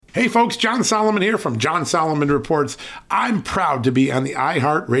Hey folks, John Solomon here from John Solomon Reports. I'm proud to be on the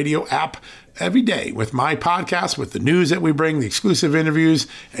iHeartRadio app every day with my podcast, with the news that we bring, the exclusive interviews.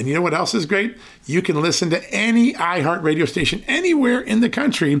 And you know what else is great? You can listen to any iHeartRadio station anywhere in the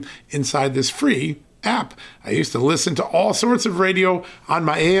country inside this free app. I used to listen to all sorts of radio on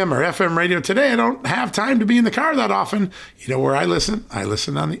my AM or FM radio. Today, I don't have time to be in the car that often. You know where I listen? I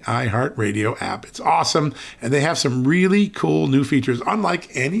listen on the iHeartRadio app. It's awesome. And they have some really cool new features,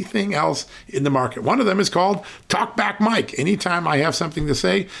 unlike anything else in the market. One of them is called Talkback Mic. Anytime I have something to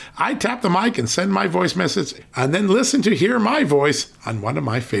say, I tap the mic and send my voice message and then listen to hear my voice on one of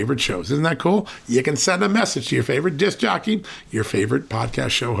my favorite shows. Isn't that cool? You can send a message to your favorite disc jockey, your favorite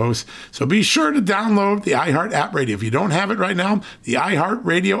podcast show host. So be sure to download the iHeart app radio. If you don't have it right now, the iHeart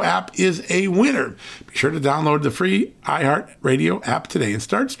Radio app is a winner. Be sure to download the free iHeart Radio app today and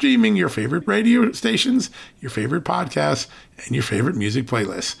start streaming your favorite radio stations, your favorite podcasts, and your favorite music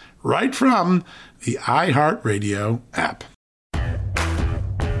playlists right from the iHeart Radio app.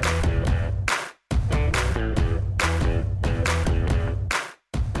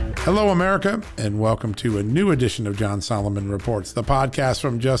 Hello, America, and welcome to a new edition of John Solomon Reports, the podcast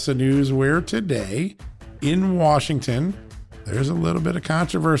from Just the News, where today in Washington, there's a little bit of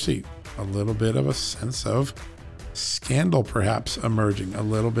controversy, a little bit of a sense of scandal perhaps emerging, a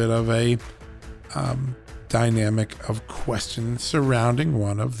little bit of a dynamic of questions surrounding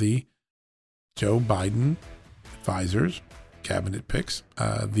one of the Joe Biden advisors, cabinet picks,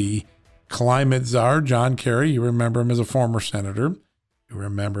 the climate czar, John Kerry. You remember him as a former senator. You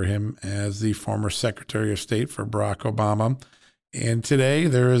remember him as the former Secretary of State for Barack Obama. And today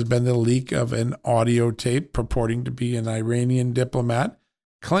there has been the leak of an audio tape purporting to be an Iranian diplomat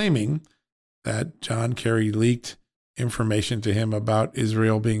claiming that John Kerry leaked information to him about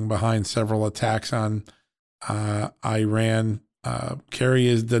Israel being behind several attacks on Iran. Kerry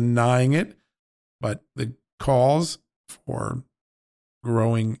is denying it, but the calls for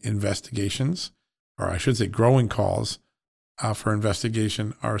growing investigations, or I should say growing calls, for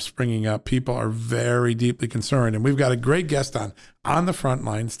investigation are springing up. People are very deeply concerned. And we've got a great guest on the front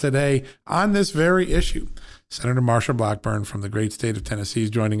lines today on this very issue. Senator Marsha Blackburn from the great state of Tennessee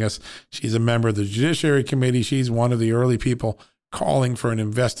is joining us. She's a member of the Judiciary Committee. She's one of the early people calling for an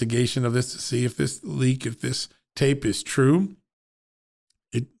investigation of this to see if this leak, if this tape is true.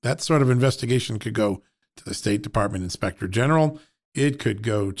 That sort of investigation could go to the State Department Inspector General. It could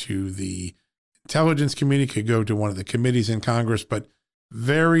go to the intelligence community, could go to one of the committees in Congress, but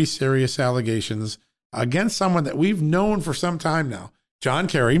very serious allegations against someone that we've known for some time now. John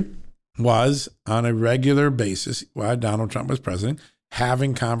Kerry was on a regular basis, while Donald Trump was president,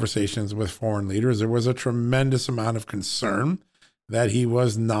 having conversations with foreign leaders. There was a tremendous amount of concern that he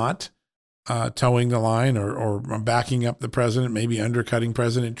was not towing the line or backing up the president, maybe undercutting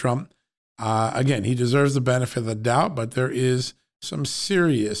President Trump. Again, he deserves the benefit of the doubt, but there is some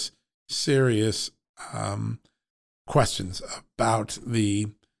serious questions about the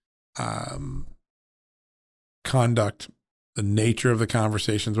conduct, the nature of the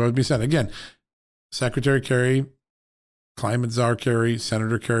conversations. What would be said? Again, Secretary Kerry, Climate Czar Kerry,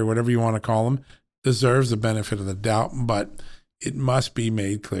 Senator Kerry, whatever you want to call him, deserves the benefit of the doubt, but it must be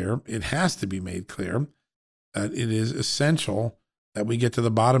made clear, it has to be made clear that it is essential that we get to the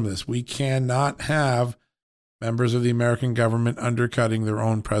bottom of this. We cannot have members of the American government undercutting their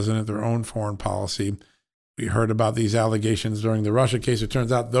own president, their own foreign policy. We heard about these allegations during the Russia case. It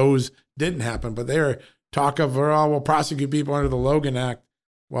turns out those didn't happen, but they're talk of, we'll prosecute people under the Logan Act.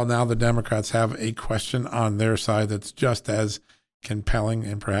 Well, now the Democrats have a question on their side that's just as compelling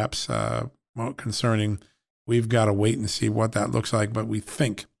and perhaps more concerning. We've got to wait and see what that looks like, but we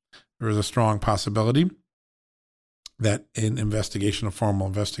think there is a strong possibility that an investigation, a formal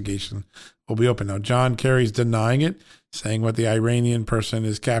investigation, will be open. Now, John Kerry's denying it, saying what the Iranian person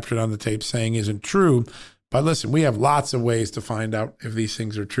is captured on the tape saying isn't true. But listen, we have lots of ways to find out if these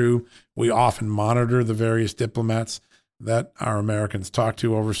things are true. We often monitor the various diplomats that our Americans talk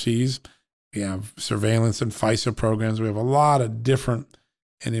to overseas. We have surveillance and FISA programs. We have a lot of different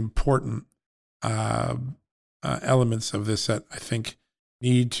and important elements of this that I think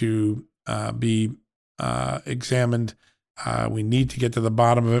need to be examined. We need to get to the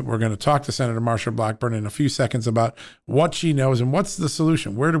bottom of it. We're going to talk to Senator Marsha Blackburn in a few seconds about what she knows and what's the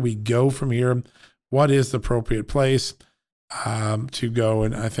solution. Where do we go from here? What is the appropriate place to go?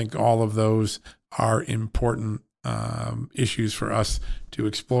 And I think all of those are important issues for us to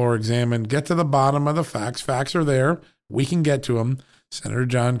explore, examine, get to the bottom of the facts. Facts are there. We can get to them. Senator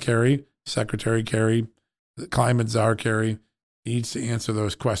John Kerry, Secretary Kerry, the climate czar Kerry needs to answer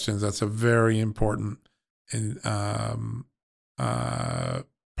those questions. That's a very important and part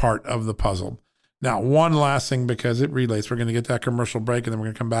part of the puzzle. Now, one last thing, because it relates. We're going to get that commercial break, and then we're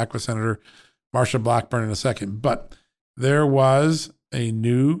going to come back with Senator Marsha Blackburn in a second. But there was a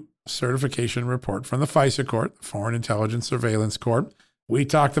new certification report from the FISA court, the Foreign Intelligence Surveillance Court. We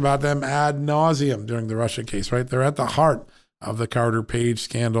talked about them ad nauseum during the Russia case, right? They're at the heart of the Carter Page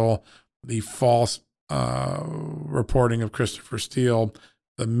scandal, the false reporting of Christopher Steele,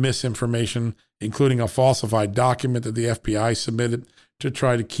 the misinformation, including a falsified document that the FBI submitted to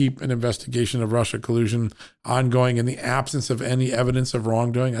try to keep an investigation of Russia collusion ongoing in the absence of any evidence of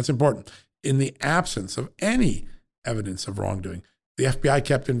wrongdoing. That's important. In the absence of any evidence of wrongdoing, the FBI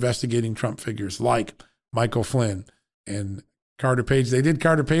kept investigating Trump figures like Michael Flynn and Carter Page. They did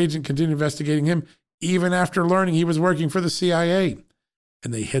Carter Page and continued investigating him even after learning he was working for the CIA.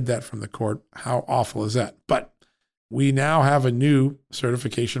 And they hid that from the court. How awful is that? But we now have a new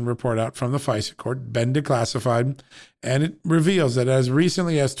certification report out from the FISA court, been declassified, and it reveals that as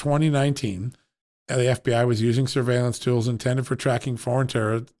recently as 2019, the FBI was using surveillance tools intended for tracking foreign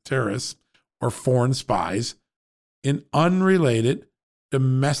terrorists or foreign spies in unrelated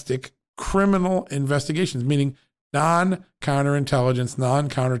domestic criminal investigations, meaning non-counterintelligence,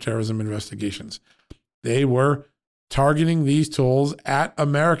 non-counterterrorism investigations. They were targeting these tools at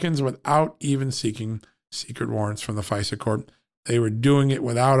Americans without even seeking secret warrants from the FISA court. They were doing it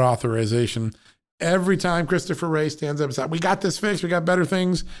without authorization. Every time Christopher Wray stands up and says, we got this fixed, we got better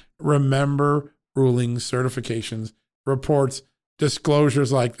things, remember rulings, certifications, reports,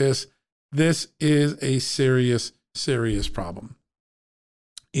 disclosures like this. This is a serious, serious problem.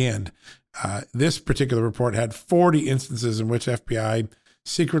 And this particular report had 40 instances in which FBI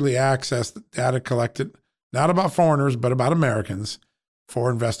secretly accessed data collected, not about foreigners, but about Americans, for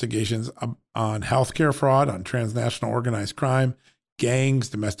investigations on healthcare fraud, on transnational organized crime, gangs,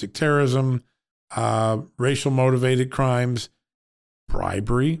 domestic terrorism, racial motivated crimes,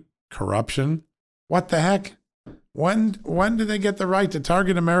 bribery, corruption. What the heck? When do they get the right to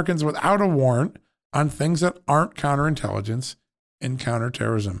target Americans without a warrant on things that aren't counterintelligence and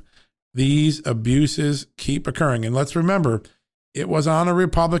counterterrorism? These abuses keep occurring. And let's remember, it was on a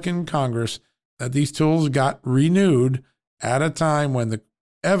Republican Congress that these tools got renewed at a time when the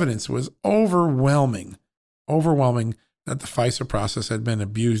evidence was overwhelming that the FISA process had been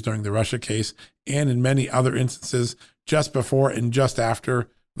abused during the Russia case and in many other instances just before and just after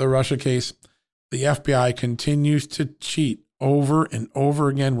the Russia case. The FBI continues to cheat over and over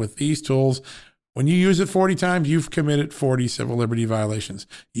again with these tools. When you use it 40 times, you've committed 40 civil liberty violations.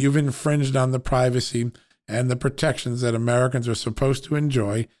 You've infringed on the privacy and the protections that Americans are supposed to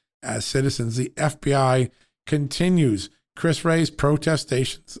enjoy as citizens. The FBI continues, Chris Wray's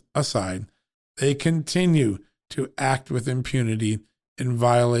protestations aside, they continue to act with impunity in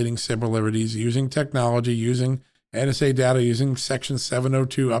violating civil liberties, using technology, using NSA data, using Section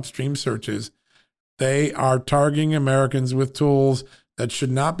 702 upstream searches. They are targeting Americans with tools that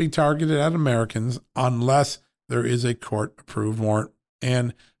should not be targeted at Americans unless there is a court-approved warrant,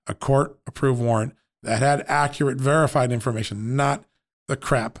 and a court-approved warrant that had accurate, verified information, not the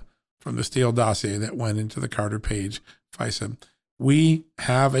crap from the Steele dossier that went into the Carter Page FISA. We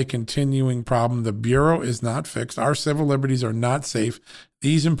have a continuing problem. The Bureau is not fixed. Our civil liberties are not safe.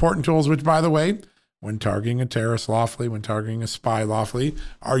 These important tools, which, by the way, when targeting a terrorist lawfully, when targeting a spy lawfully,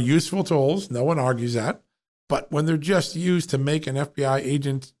 are useful tools. No one argues that. But when they're just used to make an FBI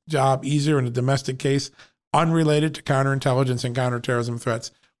agent's job easier in a domestic case, unrelated to counterintelligence and counterterrorism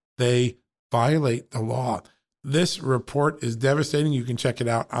threats, they violate the law. This report is devastating. You can check it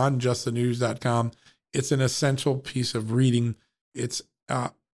out on justthenews.com. It's an essential piece of reading. It's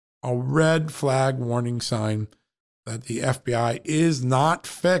a red flag warning sign that the FBI is not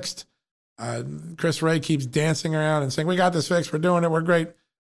fixed. Chris Wray keeps dancing around and saying, we got this fixed, we're doing it, we're great.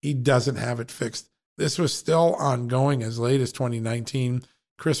 He doesn't have it fixed. This was still ongoing as late as 2019.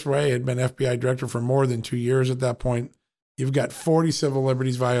 Chris Wray had been FBI director for more than 2 years at that point. You've got 40 civil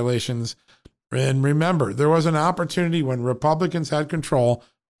liberties violations. And remember, there was an opportunity when Republicans had control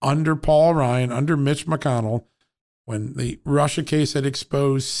under Paul Ryan, under Mitch McConnell, when the Russia case had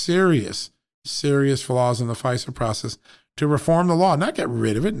exposed serious flaws in the FISA process, to reform the law, not get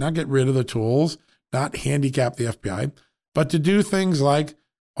rid of it, not get rid of the tools, not handicap the FBI, but to do things like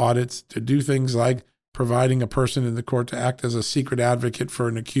audits, to do things like providing a person in the court to act as a secret advocate for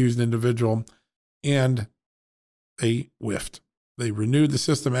an accused individual. And they whiffed. They renewed the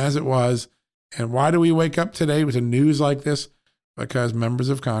system as it was. And why do we wake up today with news like this? Because members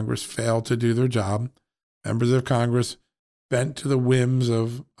of Congress failed to do their job. Members of Congress bent to the whims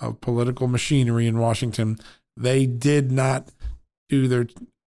of political machinery in Washington. They did not do their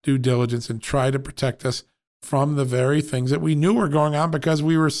due diligence and try to protect us from the very things that we knew were going on because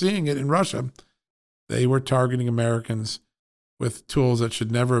we were seeing it in Russia. They were targeting Americans with tools that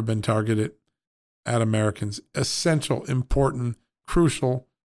should never have been targeted at Americans. Essential, important, crucial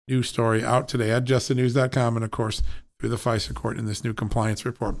news story out today at justthenews.com and, of course, through the FISA court in this new compliance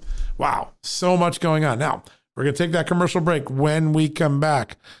report. Wow, so much going on. Now, we're going to take that commercial break. When we come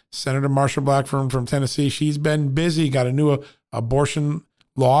back, Senator Marsha Blackburn from Tennessee, she's been busy, got a new abortion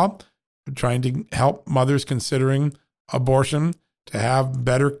law, trying to help mothers considering abortion to have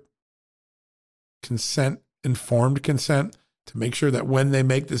better consent, informed consent, to make sure that when they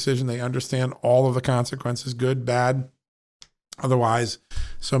make decision, they understand all of the consequences, good, bad. Otherwise,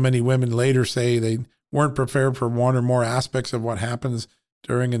 so many women later say they weren't prepared for one or more aspects of what happens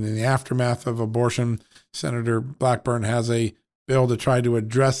during and in the aftermath of abortion. Senator Blackburn has a bill to try to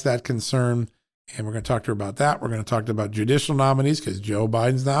address that concern, and we're going to talk to her about that. We're going to talk about judicial nominees because Joe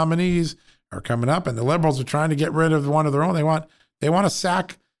Biden's nominees are coming up, and the liberals are trying to get rid of one of their own. They want to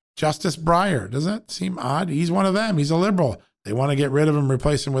sack Justice Breyer. Doesn't that seem odd? He's one of them. He's a liberal. They want to get rid of him,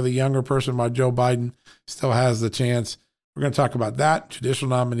 replace him with a younger person while Joe Biden still has the chance. We're going to talk about that, judicial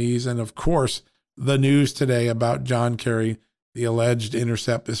nominees, and of course, the news today about John Kerry, the alleged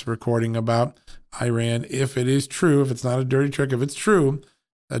intercept, this recording about Iran. If it is true, if it's not a dirty trick, if it's true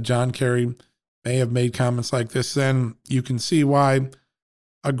that John Kerry may have made comments like this, then you can see why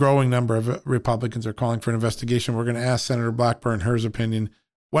a growing number of Republicans are calling for an investigation. We're going to ask Senator Blackburn her opinion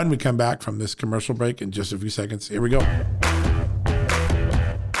when we come back from this commercial break in just a few seconds. Here we go.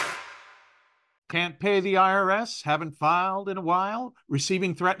 Can't pay the IRS? Haven't filed in a while?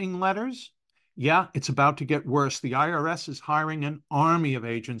 Receiving threatening letters? Yeah, it's about to get worse. The IRS is hiring an army of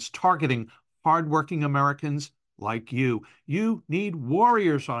agents targeting hardworking Americans like you. You need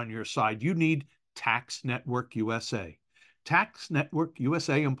warriors on your side. You need Tax Network USA. Tax Network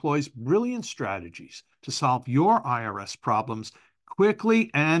USA employs brilliant strategies to solve your IRS problems quickly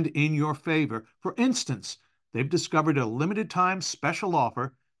and in your favor. For instance, they've discovered a limited time special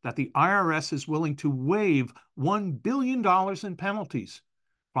offer that the IRS is willing to waive $1 billion in penalties.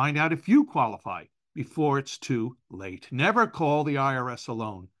 Find out if you qualify before it's too late. Never call the IRS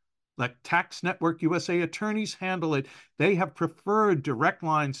alone. Let Tax Network USA attorneys handle it. They have preferred direct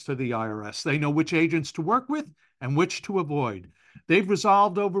lines to the IRS. They know which agents to work with and which to avoid. They've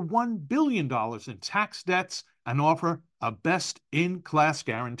resolved over $1 billion in tax debts and offer a best-in-class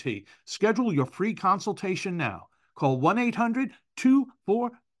guarantee. Schedule your free consultation now. Call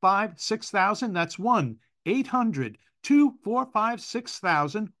 1-800-245-6000. That's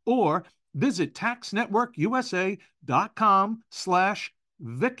 1-800-245-6000 or visit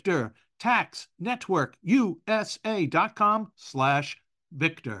taxnetworkusa.com/Victor.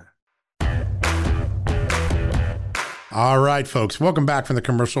 taxnetworkusa.com/Victor. All right, folks, welcome back from the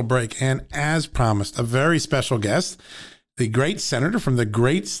commercial break. And as promised, a very special guest, the great senator from the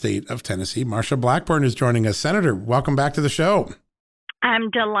great state of Tennessee, Marsha Blackburn, is joining us. Senator, welcome back to the show.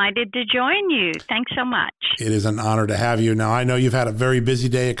 I'm delighted to join you. Thanks so much. It is an honor to have you. Now, I know you've had a very busy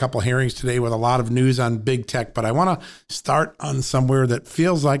day, a couple hearings today with a lot of news on big tech, but I want to start on somewhere that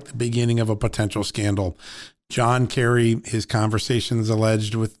feels like the beginning of a potential scandal. John Kerry, his conversations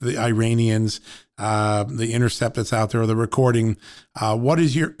alleged with the Iranians, the intercept that's out there, the recording. What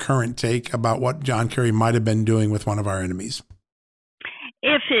is your current take about what John Kerry might have been doing with one of our enemies?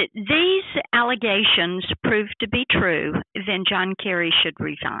 If these allegations prove to be true, then John Kerry should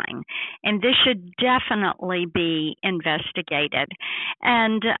resign. And this should definitely be investigated.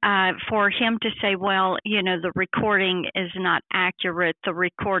 And for him to say, well, the recording is not accurate, the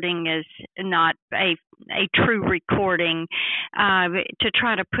recording is not a true recording, to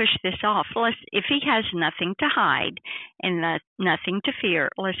try to push this off. If he has nothing to hide and nothing to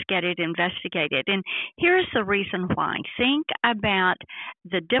fear, let's get it investigated. And here's the reason why. Think about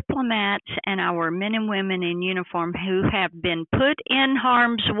the diplomats and our men and women in uniform who have been put in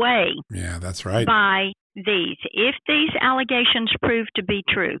harm's way. Yeah, that's right. By these. If these allegations prove to be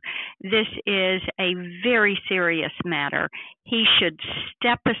true, this is a very serious matter. He should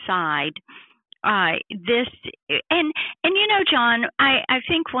step aside. John, I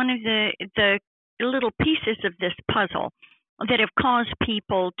think one of the little pieces of this puzzle that have caused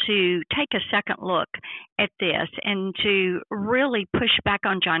people to take a second look at this and to really push back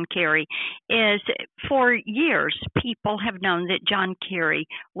on John Kerry is, for years, people have known that John Kerry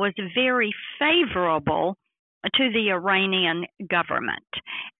was very favorable to the Iranian government.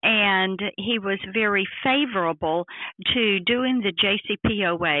 And he was very favorable to doing the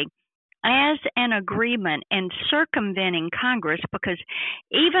JCPOA as an agreement and circumventing Congress, because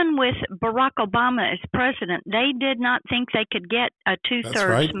even with Barack Obama as president, they did not think they could get a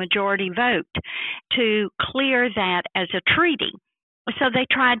two-thirds majority vote to clear that as a treaty. So they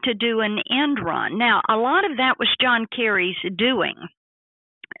tried to do an end run. Now, a lot of that was John Kerry's doing.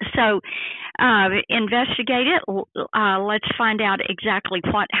 So investigate it. Let's find out exactly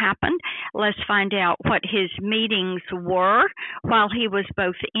what happened. Let's find out what his meetings were while he was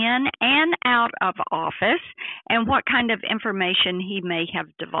both in and out of office, and what kind of information he may have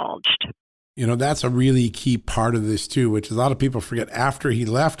divulged. You know, that's a really key part of this, too, which a lot of people forget. After he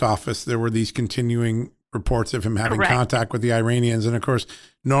left office, there were these continuing reports of him having contact with the Iranians. And of course,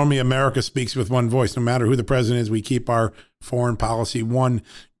 normally America speaks with one voice. No matter who the president is, we keep our foreign policy one.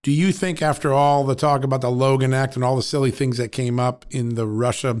 Do you think after all the talk about the Logan Act and all the silly things that came up in the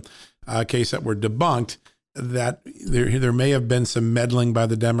Russia case that were debunked, that there may have been some meddling by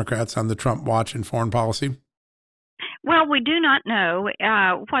the Democrats on the Trump watch in foreign policy? Well, we do not know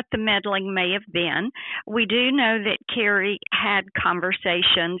what the meddling may have been. We do know that Kerry had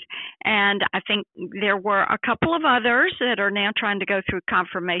conversations, and I think there were a couple of others that are now trying to go through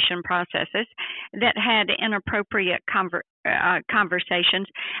confirmation processes that had inappropriate conversations.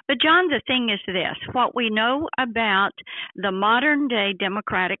 But, John, the thing is this. What we know about the modern-day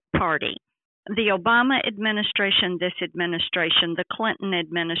Democratic Party, the Obama administration, this administration, the Clinton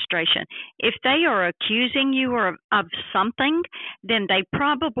administration, if they are accusing you of something, then they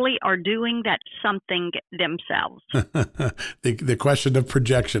probably are doing that something themselves. The question of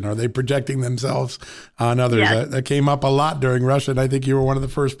projection, are they projecting themselves on others? Yes. That came up a lot during Russia, and I think you were one of the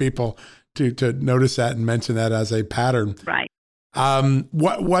first people to notice that and mention that as a pattern. Right.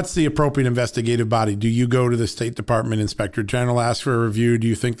 What's the appropriate investigative body? Do you go to the State Department Inspector General, ask for a review? Do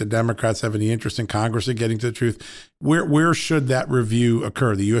you think the Democrats have any interest in Congress in getting to the truth? Where should that review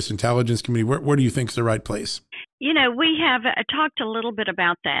occur? The U.S. Intelligence Committee? Where do you think is the right place? You know, we have talked a little bit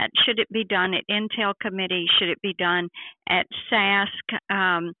about that. Should it be done at Intel Committee? Should it be done at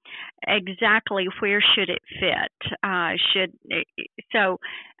SASC? Exactly where should it fit?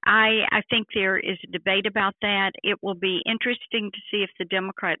 I think there is a debate about that. It will be interesting to see if the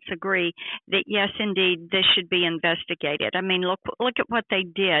Democrats agree that, yes, indeed, this should be investigated. I mean, look at what they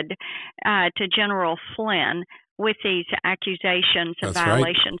did to General Flynn with these accusations of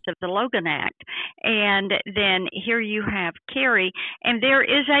violations of the Logan Act. And then here you have Kerry, and there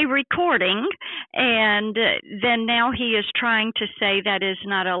is a recording, and then now he is trying to say that is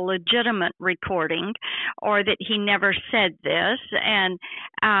not a legitimate recording or that he never said this. And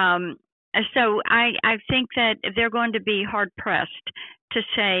so I think that they're going to be hard-pressed to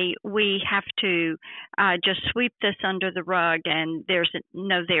say we have to just sweep this under the rug and there's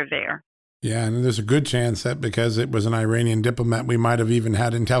no there there. Yeah, and there's a good chance that because it was an Iranian diplomat, we might have even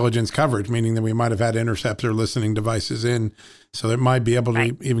had intelligence coverage, meaning that we might have had interceptor listening devices in, so that might be able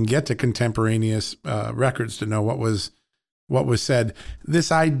to even get to contemporaneous records to know what was said.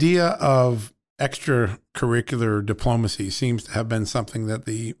 This idea of extracurricular diplomacy seems to have been something that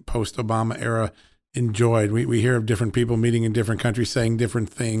the post-Obama era enjoyed. We hear of different people meeting in different countries saying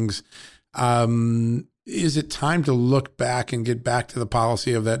different things. Is it time to look back and get back to the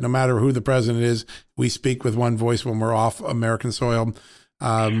policy of that no matter who the president is, we speak with one voice when we're off American soil?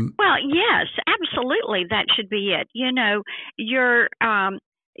 Well, yes, absolutely. That should be it. You know,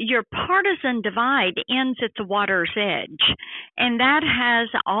 your partisan divide ends at the water's edge, and that has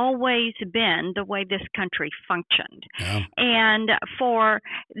always been the way this country functioned. Yeah. And for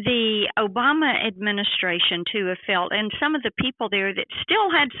the Obama administration to have felt, and some of the people there that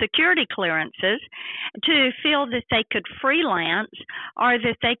still had security clearances, to feel that they could freelance or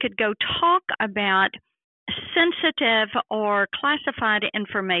that they could go talk about sensitive or classified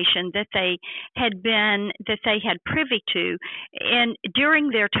information that they had privy to during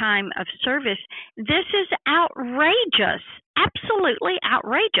their time of service. This is outrageous, absolutely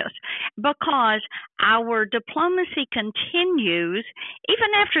outrageous, because our diplomacy continues even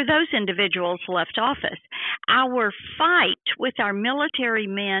after those individuals left office. Our fight with our military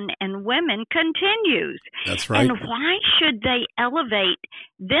men and women continues. That's right. And why should they elevate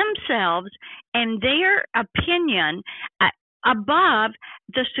themselves and their opinion above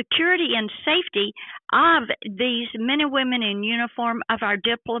the security and safety of these men and women in uniform, of our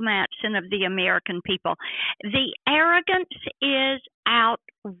diplomats and of the American people? The arrogance is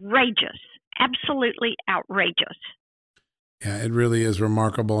outrageous, absolutely outrageous. Yeah, it really is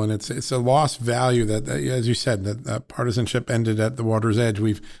remarkable, and it's a lost value that, as you said, that partisanship ended at the water's edge.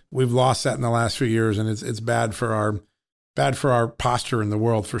 We've lost that in the last few years, and it's bad for our posture in the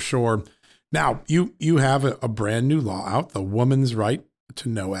world for sure. Now, you have a brand new law out, the Woman's Right to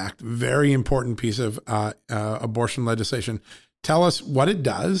Know Act. Very important piece of abortion legislation. Tell us what it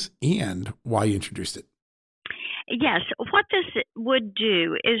does and why you introduced it. Yes, what this would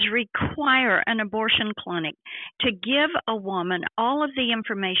do is require an abortion clinic to give a woman all of the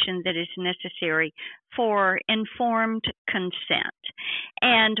information that is necessary for informed consent.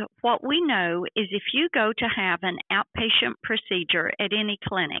 And what we know is if you go to have an outpatient procedure at any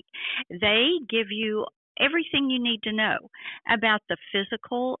clinic, they give you everything you need to know about the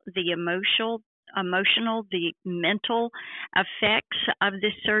physical, the emotional, the mental effects of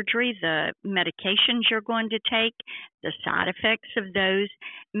this surgery, the medications you're going to take, the side effects of those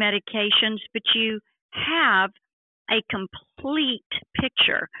medications, but you have a complete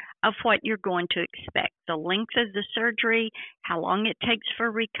picture of what you're going to expect, the length of the surgery, how long it takes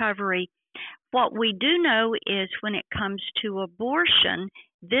for recovery. What we do know is when it comes to abortion,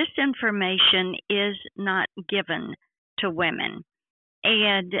 this information is not given to women.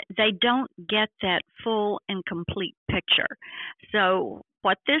 And they don't get that full and complete picture. So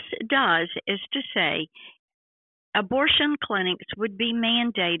what this does is to say abortion clinics would be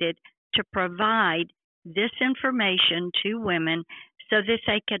mandated to provide this information to women so that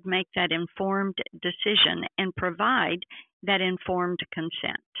they could make that informed decision and provide that informed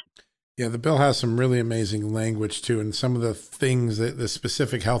consent. Yeah, the bill has some really amazing language too, and some of the things that the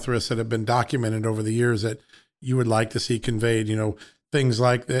specific health risks that have been documented over the years that you would like to see conveyed, things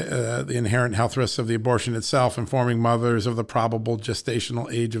like the inherent health risks of the abortion itself, informing mothers of the probable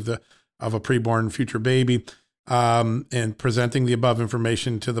gestational age of a preborn future baby, and presenting the above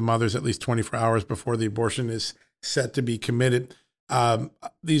information to the mothers at least 24 hours before the abortion is set to be committed.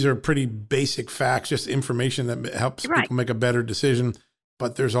 These are pretty basic facts, just information that helps people make a better decision.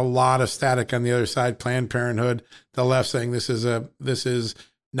 But there's a lot of static on the other side. Planned Parenthood, the left saying this is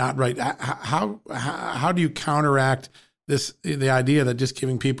not right. How do you counteract the idea that just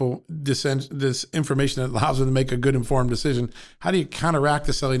giving people this information that allows them to make a good informed decision? How do you counteract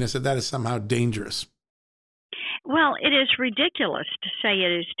the silliness that is somehow dangerous? Well, it is ridiculous to say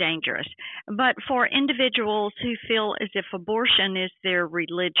it is dangerous, but for individuals who feel as if abortion is their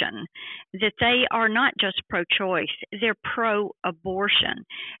religion, that they are not just pro-choice, they're pro-abortion.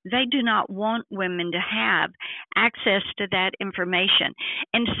 They do not want women to have access to that information.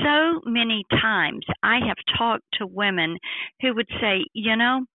 And so many times I have talked to women who would say,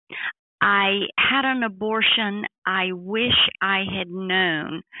 I had an abortion. I wish I had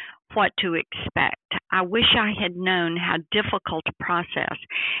known what to expect. I wish I had known how difficult a process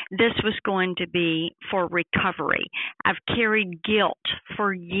this was going to be for recovery. I've carried guilt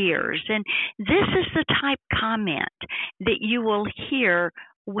for years. And this is the type comment that you will hear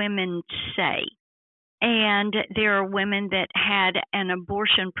women say. And there are women that had an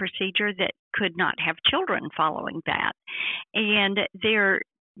abortion procedure that could not have children following that. And there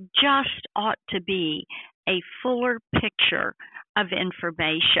just ought to be a fuller picture of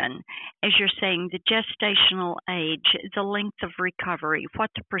information, as you're saying, the gestational age, the length of recovery, what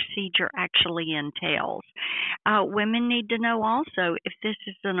the procedure actually entails. Women need to know also if this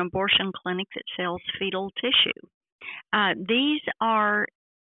is an abortion clinic that sells fetal tissue. These are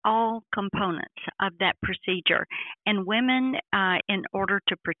all components of that procedure. And women, in order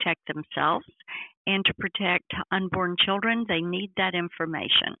to protect themselves and to protect unborn children, they need that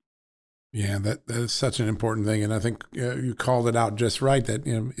information. Yeah, that is such an important thing. And I think you called it out just right, that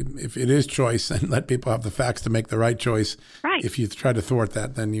if it is choice, then let people have the facts to make the right choice. Right. If you try to thwart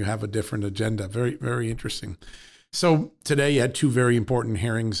that, then you have a different agenda. Very, very interesting. So today you had two very important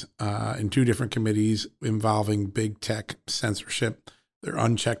hearings in two different committees involving big tech censorship, their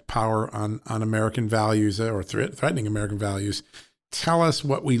unchecked power on American values or threatening American values. Tell us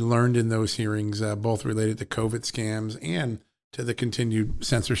what we learned in those hearings, both related to COVID scams and to the continued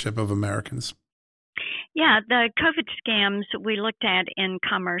censorship of Americans. Yeah, the COVID scams we looked at in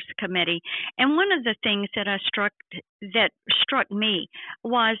Commerce Committee, and one of the things that struck me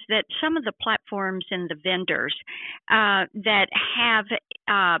was that some of the platforms and the vendors that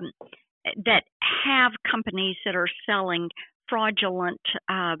have companies that are selling fraudulent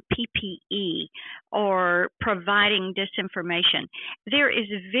PPE or providing disinformation, there is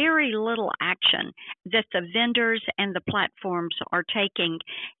very little action that the vendors and the platforms are taking.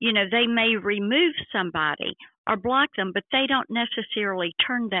 They may remove somebody or block them, but they don't necessarily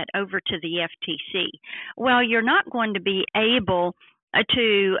turn that over to the FTC. Well, you're not going to be able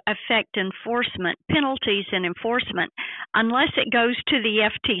to affect penalties and enforcement unless it goes to the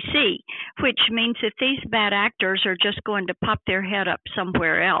FTC, which means that these bad actors are just going to pop their head up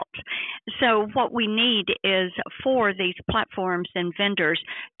somewhere else. So what we need is for these platforms and vendors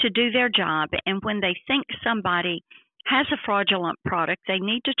to do their job, and when they think somebody has a fraudulent product, they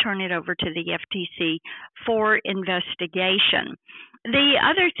need to turn it over to the FTC for investigation. The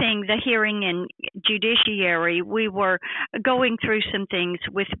other thing, the hearing in judiciary, we were going through some things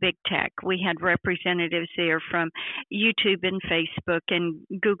with big tech. We had representatives there from YouTube and Facebook and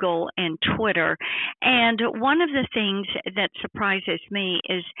Google and Twitter. And one of the things that surprises me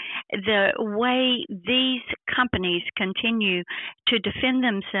is the way these companies continue to defend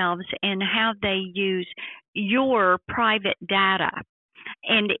themselves and how they use your private data.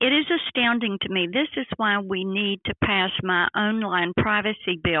 And it is astounding to me. This is why we need to pass my online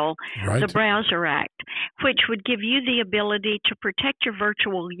privacy bill, Right. the Browser Act, which would give you the ability to protect your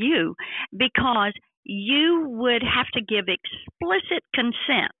virtual you, because you would have to give explicit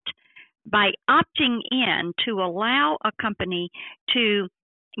consent by opting in to allow a company to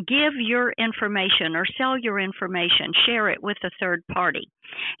give your information or sell your information, share it with a third party.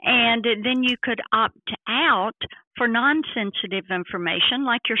 And then you could opt out for non-sensitive information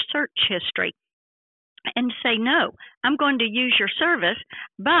like your search history and say, no, I'm going to use your service,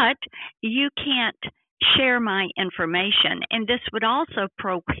 but you can't share my information. And this would also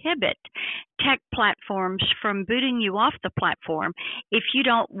prohibit tech platforms from booting you off the platform if you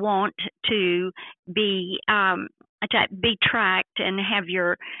don't want to be tracked and have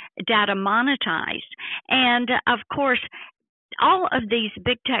your data monetized. And of course, all of these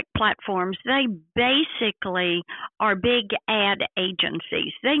big tech platforms, they basically are big ad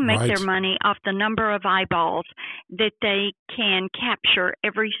agencies. They make Right. their money off the number of eyeballs that they can capture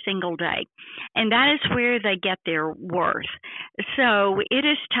every single day. And that is where they get their worth. So it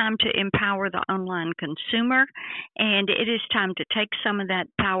is time to empower the online consumer, and it is time to take some of that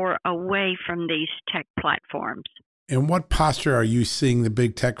power away from these tech platforms. And what posture are you seeing the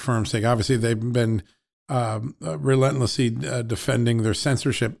big tech firms take? Obviously, they've been relentlessly defending their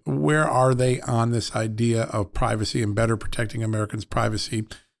censorship. Where are they on this idea of privacy and better protecting Americans' privacy,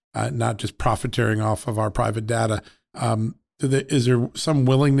 not just profiteering off of our private data? Is there some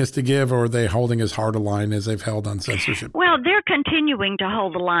willingness to give, or are they holding as hard a line as they've held on censorship? Well, they're continuing to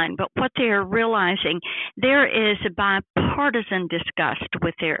hold the line, but what they're realizing, there is a bipartisan disgust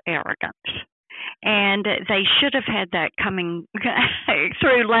with their arrogance. And they should have had that coming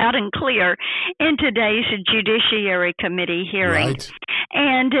through loud and clear in today's Judiciary Committee hearing. Right.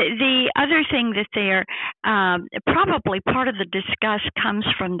 And the other thing that they're probably part of the disgust comes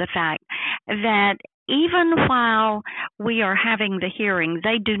from the fact that even while we are having the hearing,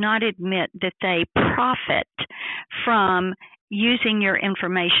 they do not admit that they profit from using your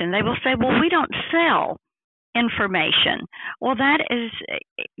information. They will say, well, we don't sell information. Well, that is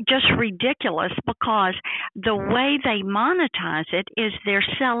just ridiculous, because the way they monetize it is they're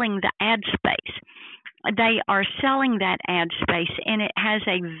selling the ad space. They are selling that ad space, and it has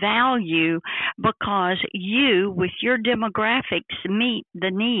a value because you, with your demographics, meet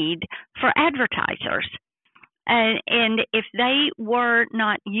the need for advertisers. And if they were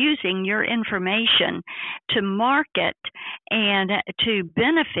not using your information to market and to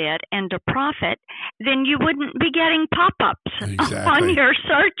benefit and to profit, then you wouldn't be getting pop-ups on your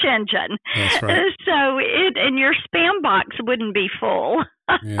search engine. That's right. And your spam box wouldn't be full.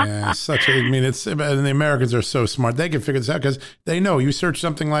 Yeah, and the Americans are so smart. They can figure this out because they know you search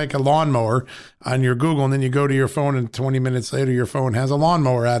something like a lawnmower on your Google, and then you go to your phone, and 20 minutes later, your phone has a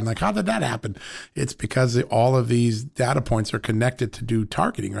lawnmower ad. And like, how did that happen? It's because all of these data points are connected to do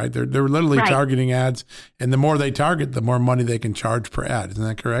targeting, right? They're literally Right. targeting ads, and the more they target, the more money they can charge per ad. Isn't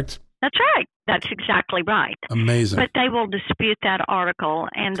that correct? That's right. That's exactly right. Amazing. But they will dispute that article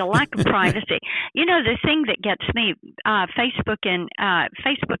and the lack of privacy. You know, the thing that gets me,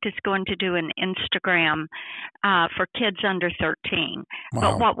 Facebook is going to do an Instagram for kids under 13. Wow.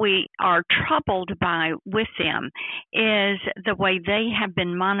 But what we are troubled by with them is the way they have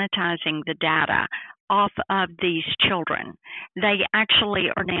been monetizing the data off of these children. They actually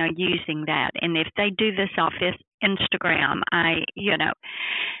are now using that. And if they do this off Instagram,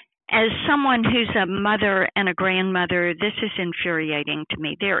 as someone who's a mother and a grandmother, this is infuriating to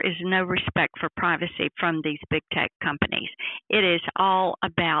me. There is no respect for privacy from these big tech companies. It is all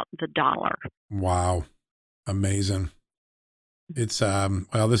about the dollar. Wow. Amazing. It's,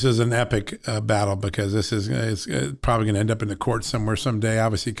 this is an epic battle, because it's probably going to end up in the court somewhere someday.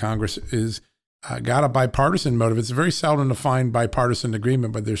 Obviously, Congress is got a bipartisan motive. It's very seldom to find bipartisan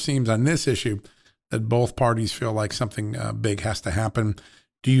agreement, but there seems on this issue that both parties feel like something big has to happen.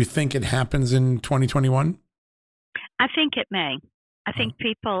 Do you think it happens in 2021? I think it may. I think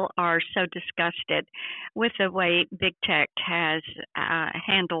people are so disgusted with the way big tech has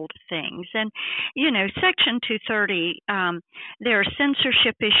handled things. And, Section 230, there are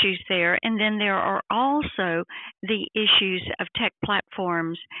censorship issues there, and then there are also the issues of tech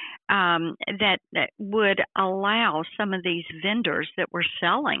platforms that would allow some of these vendors that were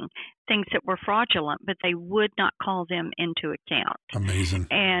selling things that were fraudulent, but they would not call them into account. Amazing.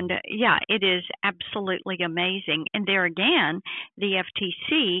 And yeah, it is absolutely amazing. And there again, the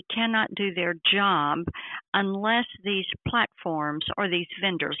FTC cannot do their job unless these platforms or these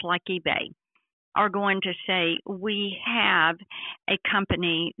vendors like eBay are going to say, we have a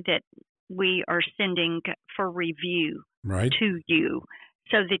company that we are sending for review to you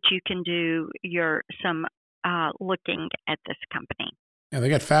so that you can do some looking at this company. Yeah, they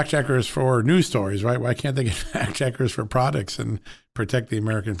got fact checkers for news stories, right? Why can't they get fact checkers for products and protect the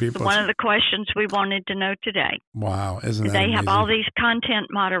American people? One of the questions we wanted to know today. Wow, isn't that They amazing? have all these content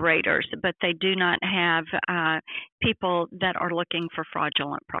moderators, but they do not have people that are looking for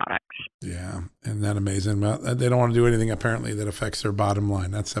fraudulent products. Yeah, isn't that amazing? Well, they don't want to do anything apparently that affects their bottom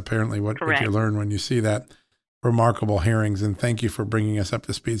line. That's apparently what you learn when you see that. Remarkable hearings, and thank you for bringing us up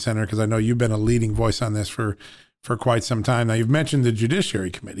to speed, Senator, because I know you've been a leading voice on this for quite some time. Now, you've mentioned the Judiciary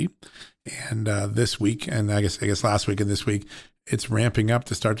Committee, and this week, and I guess last week and this week, it's ramping up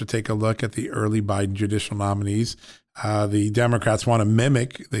to start to take a look at the early Biden judicial nominees. The Democrats want to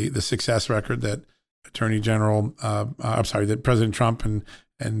mimic the success record that that President Trump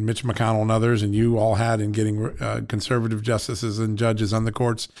and Mitch McConnell and others, and you all had in getting conservative justices and judges on the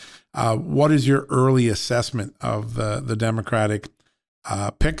courts. What is your early assessment of the Democratic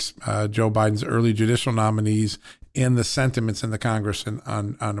picks, Joe Biden's early judicial nominees, and the sentiments in the Congress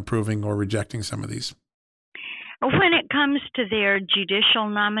on approving or rejecting some of these? When it comes to their judicial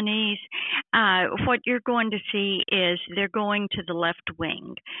nominees, what you're going to see is they're going to the left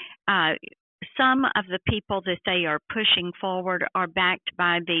wing. Some of the people that they are pushing forward are backed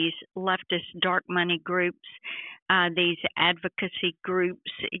by these leftist dark money groups, these advocacy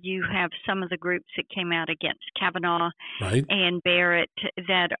groups. You have some of the groups that came out against Kavanaugh and Barrett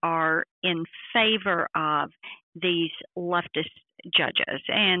that are in favor of these leftist judges.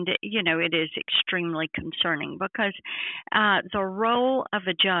 And, it is extremely concerning because the role of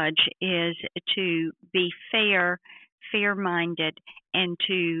a judge is to be fair-minded, and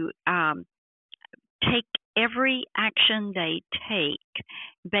to take every action they take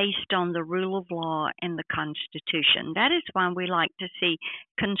based on the rule of law and the Constitution. That is why we like to see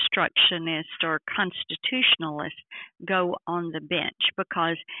constructionists or constitutionalists go on the bench,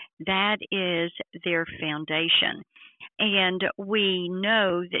 because that is their foundation. And we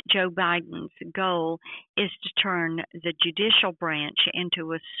know that Joe Biden's goal is to turn the judicial branch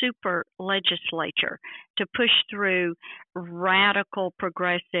into a super legislature to push through radical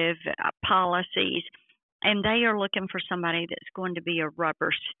progressive policies. And they are looking for somebody that's going to be a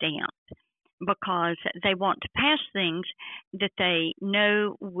rubber stamp, because they want to pass things that they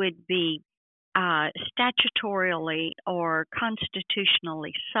know would be statutorily or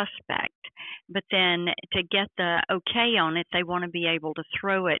constitutionally suspect. But then to get the okay on it, they want to be able to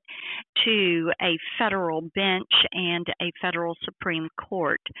throw it to a federal bench and a federal Supreme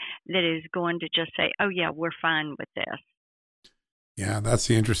Court that is going to just say, oh, yeah, we're fine with this. Yeah, that's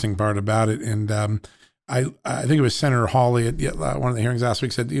the interesting part about it. And I think it was Senator Hawley at one of the hearings last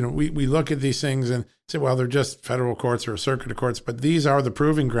week said, we look at these things and say, well, they're just federal courts or circuit of courts, but these are the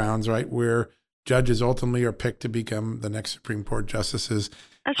proving grounds, right, where judges ultimately are picked to become the next Supreme Court justices.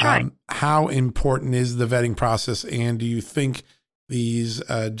 That's right. How important is the vetting process, and do you think these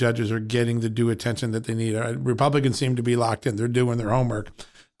judges are getting the due attention that they need? Republicans seem to be locked in. They're doing their homework.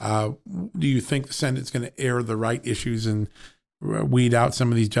 Do you think the Senate's going to air the right issues and weed out some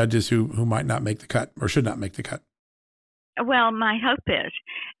of these judges who might not make the cut or should not make the cut? Well, my hope is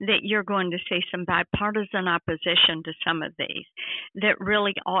that you're going to see some bipartisan opposition to some of these that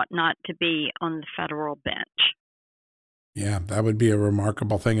really ought not to be on the federal bench. Yeah, that would be a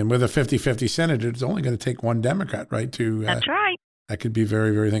remarkable thing. And with a 50-50 Senate, it's only going to take one Democrat, right? That's right. That could be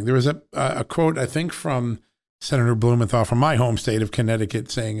very, very thing. There was a quote, I think, from Senator Blumenthal from my home state of Connecticut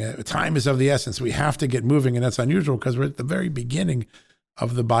saying, time is of the essence. We have to get moving. And that's unusual because we're at the very beginning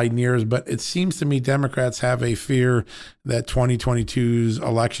of the Biden years. But it seems to me Democrats have a fear that 2022's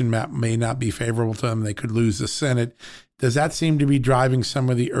election map may not be favorable to them. They could lose the Senate. Does that seem to be driving some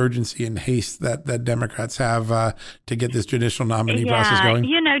of the urgency and haste that Democrats have to get this judicial nominee process going?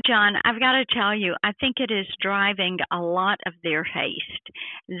 You know, John, I've got to tell you, I think it is driving a lot of their haste.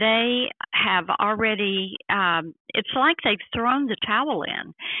 They have already, it's like they've thrown the towel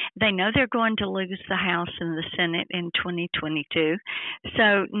in. They know they're going to lose the House and the Senate in 2022.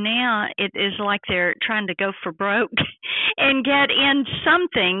 So now it is like they're trying to go for broke and get in some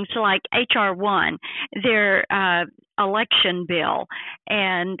things like H.R. 1, their election bill,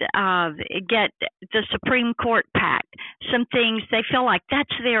 and get the Supreme Court pact. Some things they feel like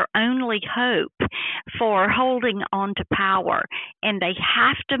that's their only hope for holding on to power, and they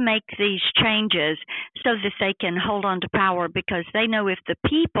have to make these changes so that they can hold on to power, because they know if the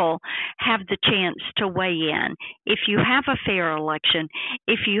people have the chance to weigh in, if you have a fair election,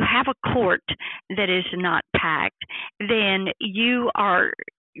 if you have a court that is not packed, then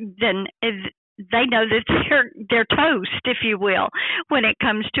they know that they're toast, if you will, when it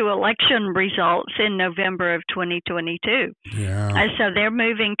comes to election results in November of 2022. Yeah. So they're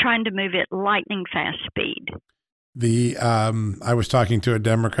trying to move at lightning fast speed. I was talking to a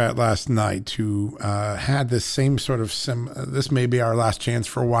Democrat last night who had this same sort of this may be our last chance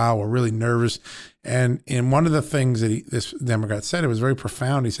for a while. We're really nervous. And one of the things that this Democrat said, it was very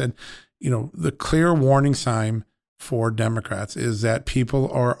profound. He said, the clear warning sign for Democrats is that people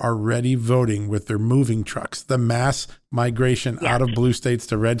are already voting with their moving trucks, the mass migration out of blue states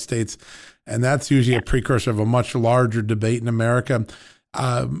to red states. And that's usually a precursor of a much larger debate in America.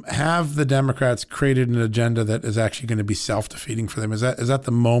 Have the Democrats created an agenda that is actually going to be self-defeating for them? Is that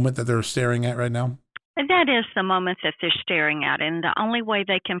the moment that they're staring at right now? That is the moment that they're staring at, and the only way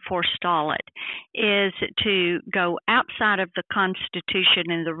they can forestall it is to go outside of the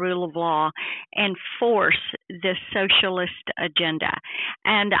Constitution and the rule of law and force this socialist agenda.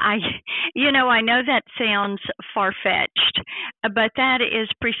 And I know that sounds far-fetched, but that is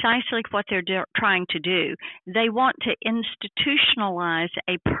precisely what they're trying to do. They want to institutionalize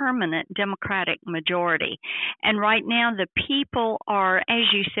a permanent Democratic majority. And right now, the people are,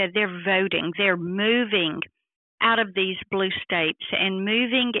 as you said, they're voting, they're moving out of these blue states and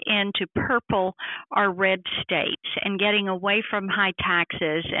moving into purple or red states and getting away from high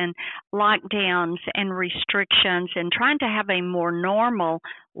taxes and lockdowns and restrictions and trying to have a more normal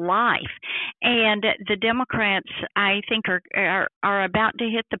life. And the Democrats, I think, are about to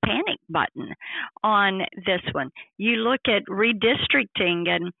hit the panic button on this one. You look at redistricting,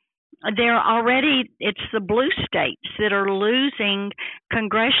 and it's the blue states that are losing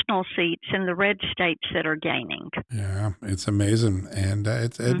congressional seats and the red states that are gaining. Yeah, it's amazing.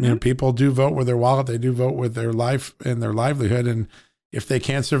 And people do vote with their wallet. They do vote with their life and their livelihood. And if they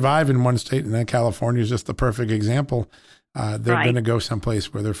can't survive in one state, and then California is just the perfect example, they're going to go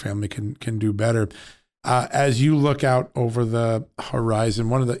someplace where their family can do better. As you look out over the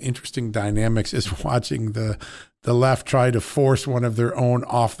horizon, one of the interesting dynamics is watching the left try to force one of their own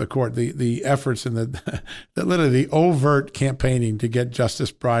off the court. The efforts and literally the overt campaigning to get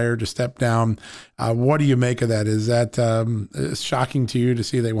Justice Breyer to step down. What do you make of that? Is that shocking to you to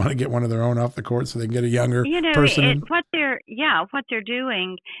see they want to get one of their own off the court so they can get a younger person? What they're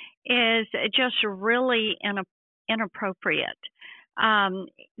doing is just really inappropriate.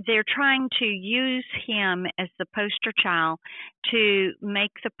 They're trying to use him as the poster child to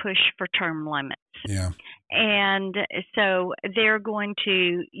make the push for term limits. Yeah. And so they're going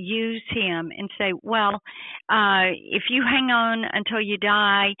to use him and say, well, if you hang on until you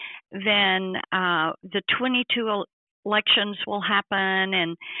die, then the 22 elections will happen,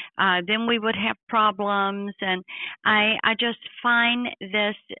 and then we would have problems. And I just find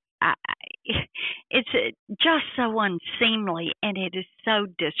this, it's just so unseemly, and it is so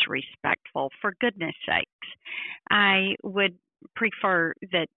disrespectful. For goodness sakes, I would prefer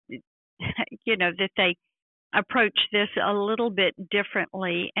that, that they approach this a little bit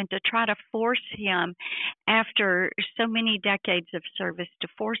differently, and to try to force him, after so many decades of service, to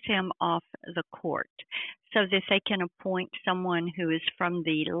force him off the court so that they can appoint someone who is from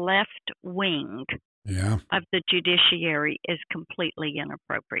the left wing of the judiciary is completely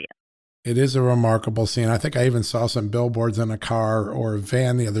inappropriate. It is a remarkable scene. I think I even saw some billboards in a car or a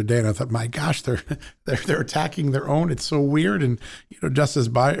van the other day, and I thought, my gosh, they're attacking their own. It's so weird. And Justice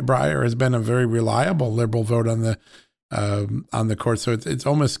Breyer has been a very reliable liberal vote on the court, so it's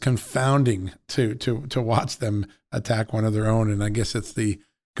almost confounding to watch them attack one of their own. And I guess it's the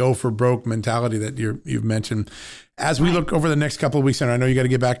go for broke mentality that you've mentioned. As we look over the next couple of weeks, and I know you got to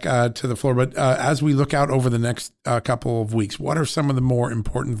get back to the floor, but as we look out over the next couple of weeks, what are some of the more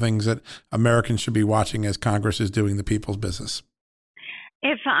important things that Americans should be watching as Congress is doing the people's business?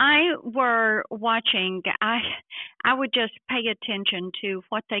 If I were watching, I would just pay attention to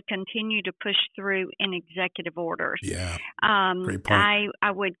what they continue to push through in executive orders. Yeah, great point.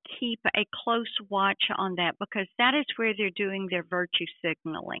 I would keep a close watch on that because that is where they're doing their virtue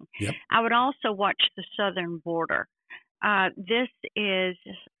signaling. Yep. I would also watch the southern border. This is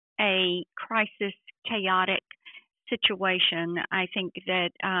a crisis, chaotic situation. I think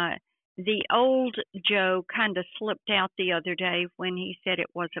that the old Joe kind of slipped out the other day when he said it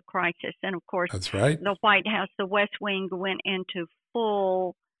was a crisis. And of course, that's right. The White House, the West Wing went into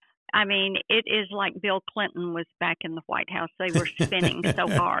full, I mean, it is like Bill Clinton was back in the White House. They were spinning so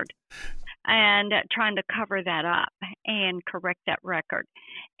hard and trying to cover that up and correct that record.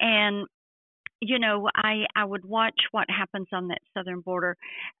 And you know, I would watch what happens on that southern border.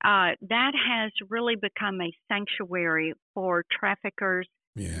 That has really become a sanctuary for traffickers,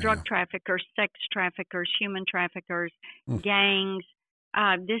 drug traffickers, sex traffickers, human traffickers, gangs.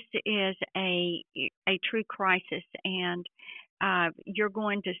 This is a true crisis, and you're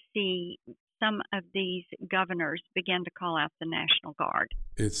going to see some of these governors begin to call out the National Guard.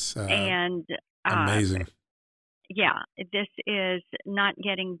 It's and amazing. Yeah, this is not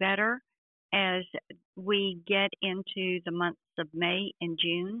getting better. As we get into the months of May and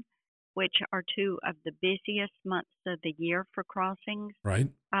June, which are two of the busiest months of the year for crossings, right?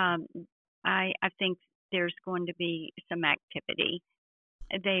 I think there's going to be some activity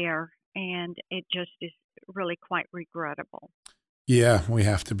there, and it just is really quite regrettable. Yeah, we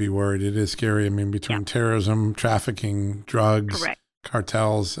have to be worried. It is scary. I mean, between terrorism, trafficking, drugs, correct,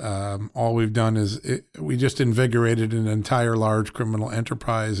 cartels, all we've done is we just invigorated an entire large criminal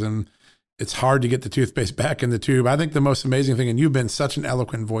enterprise, and it's hard to get the toothpaste back in the tube. I think the most amazing thing, and you've been such an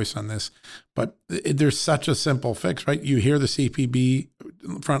eloquent voice on this, but there's such a simple fix, right? You hear the CPB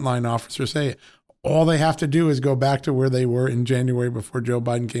frontline officers say, all they have to do is go back to where they were in January before Joe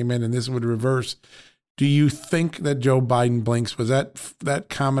Biden came in, and this would reverse. Do you think that Joe Biden blinks? Was that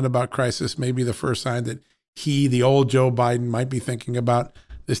comment about crisis maybe the first sign that the old Joe Biden, might be thinking about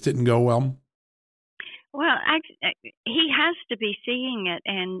this didn't go well? Well, he has to be seeing it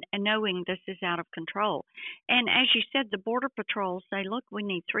and knowing this is out of control. And as you said, the Border Patrol say, look, we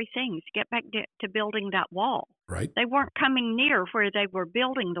need three things. Get back to building that wall. Right. They weren't coming near where they were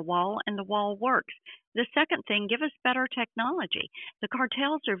building the wall, and the wall works. The second thing, give us better technology. The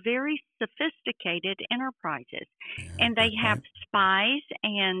cartels are very sophisticated enterprises, and they have spies,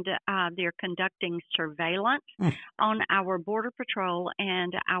 and they're conducting surveillance on our Border Patrol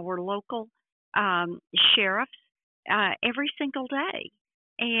and our local sheriffs every single day.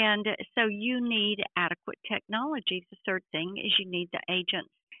 And so you need adequate technology. The third thing is you need the agents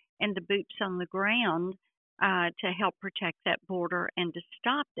and the boots on the ground to help protect that border and to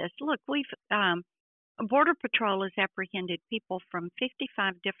stop this. Look, Border Patrol has apprehended people from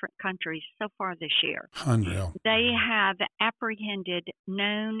 55 different countries so far this year. Unreal. They have apprehended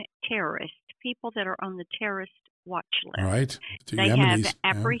known terrorists, people that are on the terrorist watch list. Right. They have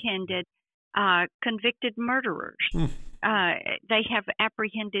apprehended convicted murderers. They have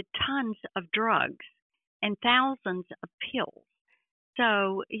apprehended tons of drugs and thousands of pills.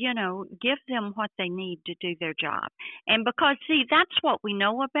 So, give them what they need to do their job. And because, see, that's what we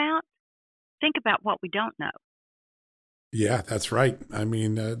know about. Think about what we don't know. Yeah, that's right. I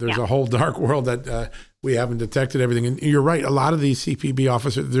mean, there's a whole dark world that we haven't detected everything. And you're right. A lot of these CPB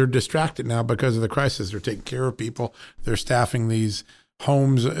officers, they're distracted now because of the crisis. They're taking care of people. They're staffing these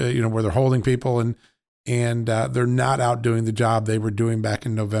homes, where they're holding people, and they're not out doing the job they were doing back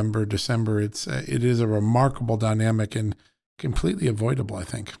in November, December. It is a remarkable dynamic and completely avoidable, I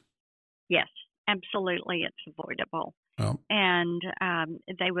think. Yes, absolutely, it's avoidable. Well, and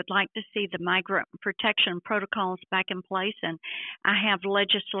they would like to see the migrant protection protocols back in place. And I have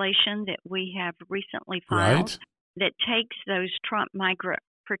legislation that we have recently filed that takes those Trump migrant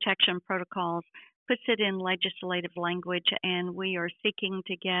protection protocols, puts it in legislative language, and we are seeking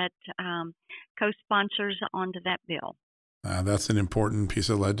to get co-sponsors onto that bill. That's an important piece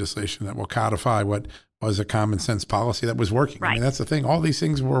of legislation that will codify what was a common sense policy that was working. Right. I mean, that's the thing. All these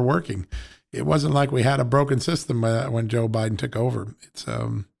things were working. It wasn't like we had a broken system when Joe Biden took over. It's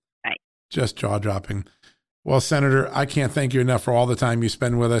just jaw-dropping. Well, Senator, I can't thank you enough for all the time you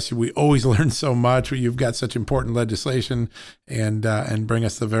spend with us. We always learn so much. You've got such important legislation and bring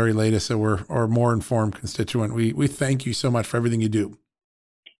us the very latest so we're a more informed constituent. We thank you so much for everything you do.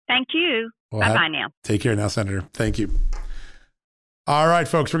 Thank you. Well, bye-bye now. Take care now, Senator. Thank you. All right,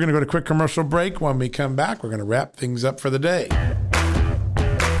 folks, we're going to go to a quick commercial break. When we come back, we're going to wrap things up for the day.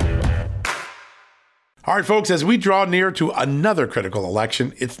 All right, folks, as we draw near to another critical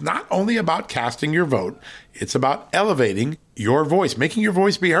election, it's not only about casting your vote, it's about elevating your voice, making your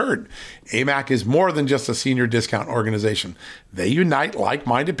voice be heard. AMAC is more than just a senior discount organization. They unite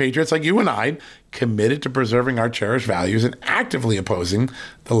like-minded patriots like you and I, committed to preserving our cherished values and actively opposing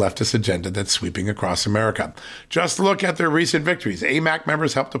the leftist agenda that's sweeping across America. Just look at their recent victories. AMAC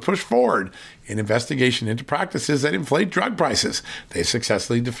members helped to push forward an investigation into practices that inflate drug prices. They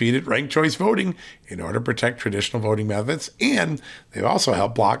successfully defeated ranked choice voting in order to protect traditional voting methods, and they've also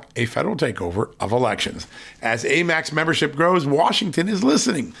helped block a federal takeover of elections. As AMAC's membership grows, Washington is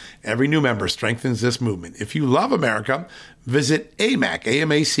listening. Every new member strengthens this movement. If you love America, visit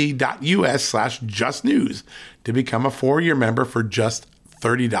amac.us/justnews to become a 4-year member for just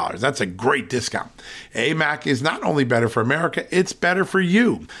 $30. That's a great discount. AMAC is not only better for America, it's better for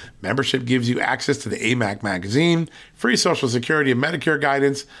you. Membership gives you access to the AMAC magazine, free Social Security and Medicare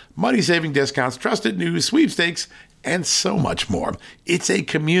guidance, money-saving discounts, trusted news, sweepstakes, and so much more. It's a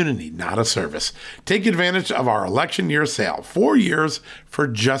community, not a service. Take advantage of our election year sale, 4 years for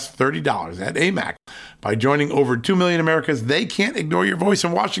just $30 at AMAC. By joining over 2 million Americans, they can't ignore your voice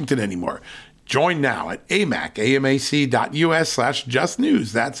in Washington anymore. Join now at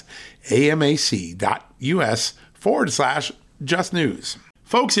amac.us/justnews. That's amac.us/justnews.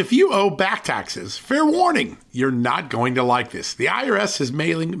 Folks, if you owe back taxes, fair warning, you're not going to like this. The IRS is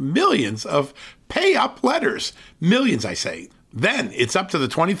mailing millions of pay-up letters. Millions, I say. Then it's up to the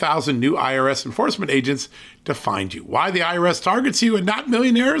 20,000 new IRS enforcement agents to find you. Why the IRS targets you and not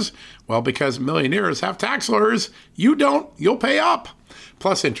millionaires? Well, because millionaires have tax lawyers. You don't, you'll pay up.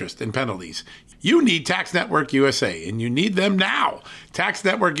 Plus interest and penalties. You need Tax Network USA, and you need them now. Tax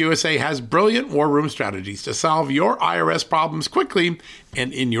Network USA has brilliant war room strategies to solve your IRS problems quickly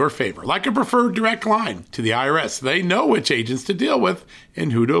and in your favor, like a preferred direct line to the IRS. They know which agents to deal with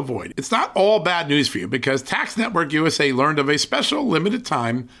and who to avoid. It's not all bad news for you because Tax Network USA learned of a special limited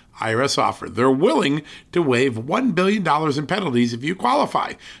time IRS offer. They're willing to waive $1 billion in penalties if you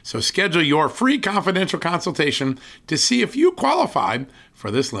qualify. So schedule your free confidential consultation to see if you qualify for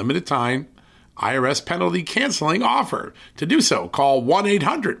this limited time IRS penalty canceling offer. To do so, call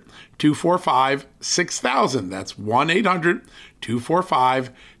 1-800-245-6000. That's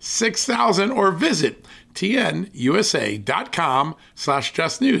 1-800-245-6000 or visit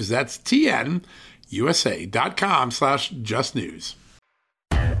tnusa.com/justnews. That's tnusa.com/justnews.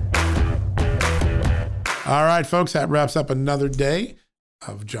 All right, folks, that wraps up another day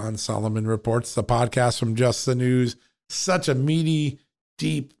of John Solomon Reports, the podcast from Just the News. Such a meaty,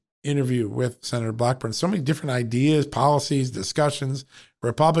 deep interview with Senator Blackburn. So many different ideas, policies, discussions.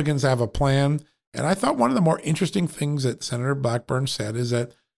 Republicans have a plan. And I thought one of the more interesting things that Senator Blackburn said is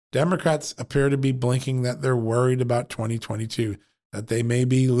that Democrats appear to be blinking that they're worried about 2022, that they may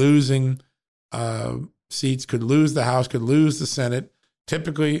be losing seats, could lose the House, could lose the Senate.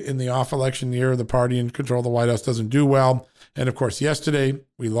 Typically in the off-election year, the party in control of the White House doesn't do well. And of course, yesterday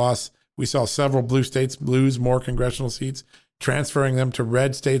we saw several blue states lose more congressional seats, transferring them to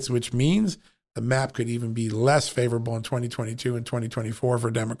red states, which means the map could even be less favorable in 2022 and 2024 for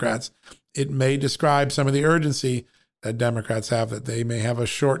Democrats. It may describe some of the urgency that Democrats have, that they may have a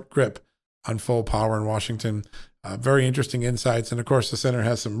short grip on full power in Washington. Very interesting insights. And of course, the Senate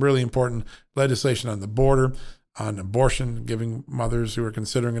has some really important legislation on the border, on abortion, giving mothers who are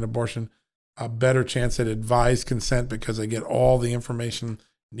considering an abortion a better chance at advised consent because they get all the information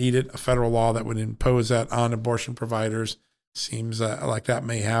needed. A federal law that would impose that on abortion providers. Seems like that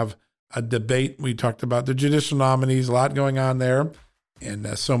may have a debate. We talked about the judicial nominees, a lot going on there,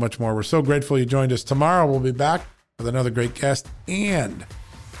 and so much more. We're so grateful you joined us. Tomorrow we'll be back with another great guest and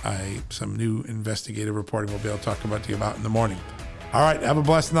some new investigative reporting we'll be able to talk about to you about in the morning. All right, have a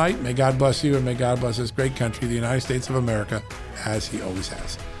blessed night. May God bless you, and may God bless this great country, the United States of America, as he always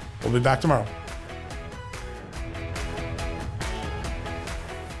has. We'll be back tomorrow.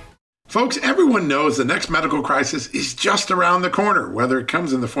 Folks, everyone knows the next medical crisis is just around the corner, whether it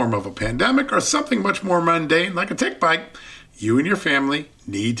comes in the form of a pandemic or something much more mundane like a tick bite. You and your family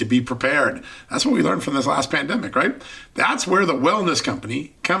need to be prepared. That's what we learned from this last pandemic, right? That's where the Wellness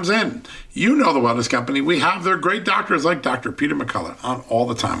Company comes in. You know the Wellness Company. We have their great doctors like Dr. Peter McCullough on all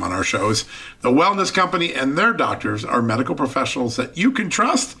the time on our shows. The Wellness Company and their doctors are medical professionals that you can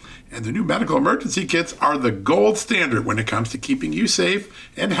trust, and the new medical emergency kits are the gold standard when it comes to keeping you safe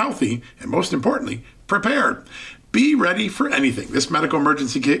and healthy, and most importantly, prepared. Be ready for anything. This medical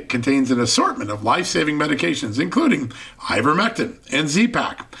emergency kit contains an assortment of life-saving medications, including ivermectin and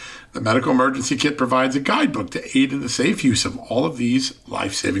Z-Pak. The medical emergency kit provides a guidebook to aid in the safe use of all of these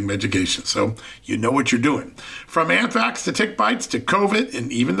life-saving medications, so you know what you're doing. From anthrax to tick bites to COVID and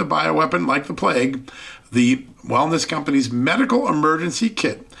even the bioweapon like the plague, The Wellness Company's Medical Emergency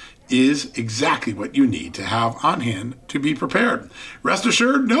Kit is exactly what you need to have on hand to be prepared. Rest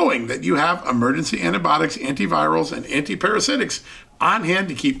assured knowing that you have emergency antibiotics, antivirals, and antiparasitics on hand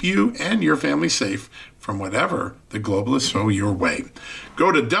to keep you and your family safe from whatever the globalists throw your way.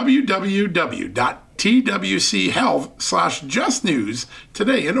 Go to www.twchealth/justnews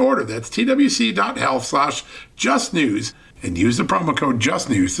today and order. That's twc.health/justnews and use the promo code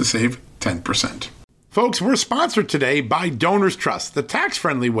JUSTNEWS to save 10%. Folks, we're sponsored today by Donors Trust, the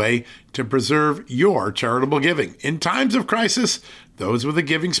tax-friendly way to preserve your charitable giving. In times of crisis, those with a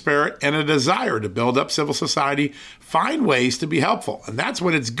giving spirit and a desire to build up civil society find ways to be helpful. And that's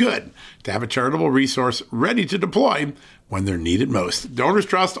when it's good to have a charitable resource ready to deploy when they're needed most. Donors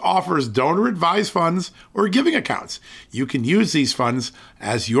Trust offers donor-advised funds or giving accounts. You can use these funds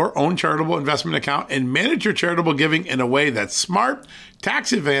as your own charitable investment account and manage your charitable giving in a way that's smart,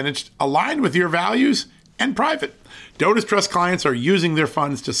 tax-advantaged, aligned with your values, and private. Donors Trust clients are using their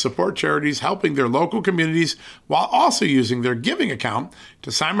funds to support charities helping their local communities while also using their giving account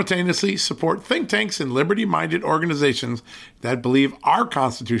to simultaneously support think tanks and liberty-minded organizations that believe our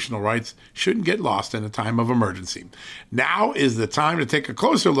constitutional rights shouldn't get lost in a time of emergency. Now is the time to take a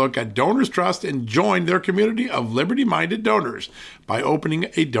closer look at Donors Trust and join their community of liberty-minded donors by opening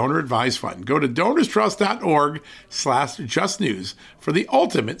a donor-advised fund. Go to donorstrust.org/justnews for the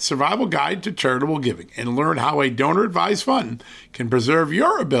ultimate survival guide to charitable giving and learn how a donor-advised fund can preserve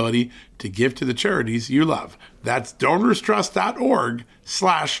your ability to give to the charities you love. That's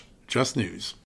donorstrust.org/justnews.